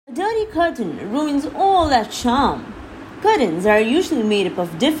A dirty curtain ruins all that charm. Curtains are usually made up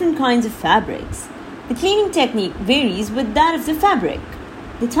of different kinds of fabrics. The cleaning technique varies with that of the fabric.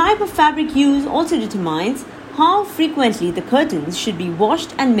 The type of fabric used also determines how frequently the curtains should be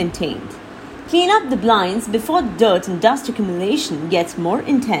washed and maintained. Clean up the blinds before the dirt and dust accumulation gets more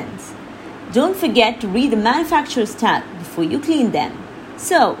intense. Don't forget to read the manufacturer's tag before you clean them.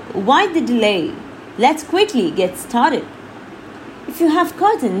 So, why the delay? Let's quickly get started. If you have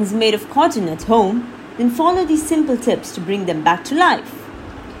curtains made of cotton at home, then follow these simple tips to bring them back to life.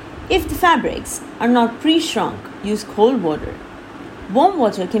 If the fabrics are not pre-shrunk, use cold water. Warm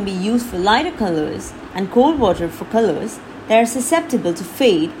water can be used for lighter colors and cold water for colors that are susceptible to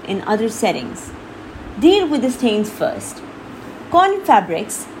fade in other settings. Deal with the stains first. Cotton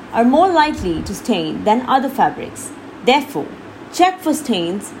fabrics are more likely to stain than other fabrics. Therefore, check for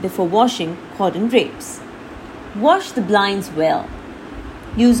stains before washing cotton drapes. Wash the blinds well.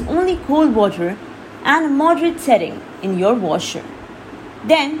 Use only cold water and a moderate setting in your washer.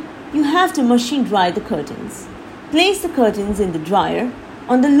 Then, you have to machine dry the curtains. Place the curtains in the dryer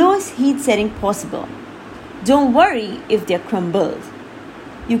on the lowest heat setting possible. Don't worry if they're crumbled.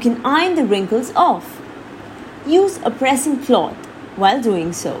 You can iron the wrinkles off. Use a pressing cloth while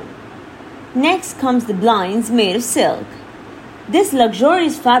doing so. Next comes the blinds made of silk. This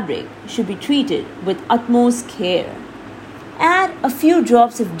luxurious fabric should be treated with utmost care. Add a few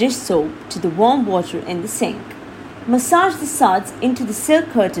drops of dish soap to the warm water in the sink. Massage the suds into the silk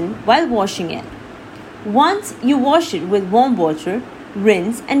curtain while washing it. Once you wash it with warm water,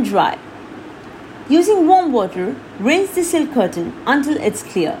 rinse and dry. Using warm water, rinse the silk curtain until it's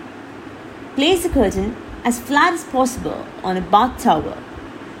clear. Place the curtain as flat as possible on a bath towel.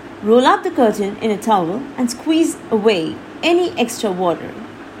 Roll up the curtain in a towel and squeeze away any extra water.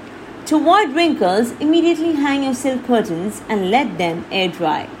 To avoid wrinkles, immediately hang your silk curtains and let them air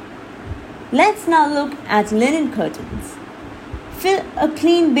dry. Let's now look at linen curtains. Fill a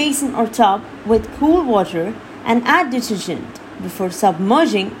clean basin or tub with cool water and add detergent before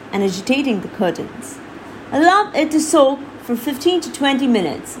submerging and agitating the curtains. Allow it to soak for 15 to 20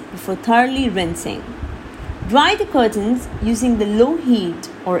 minutes before thoroughly rinsing. Dry the curtains using the low heat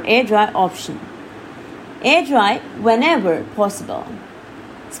or air dry option. Air dry whenever possible.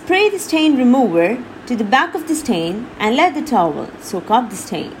 Spray the stain remover to the back of the stain and let the towel soak up the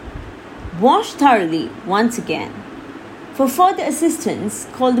stain. Wash thoroughly once again. For further assistance,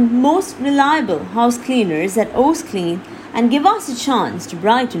 call the most reliable house cleaners at OSClean and give us a chance to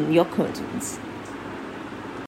brighten your curtains.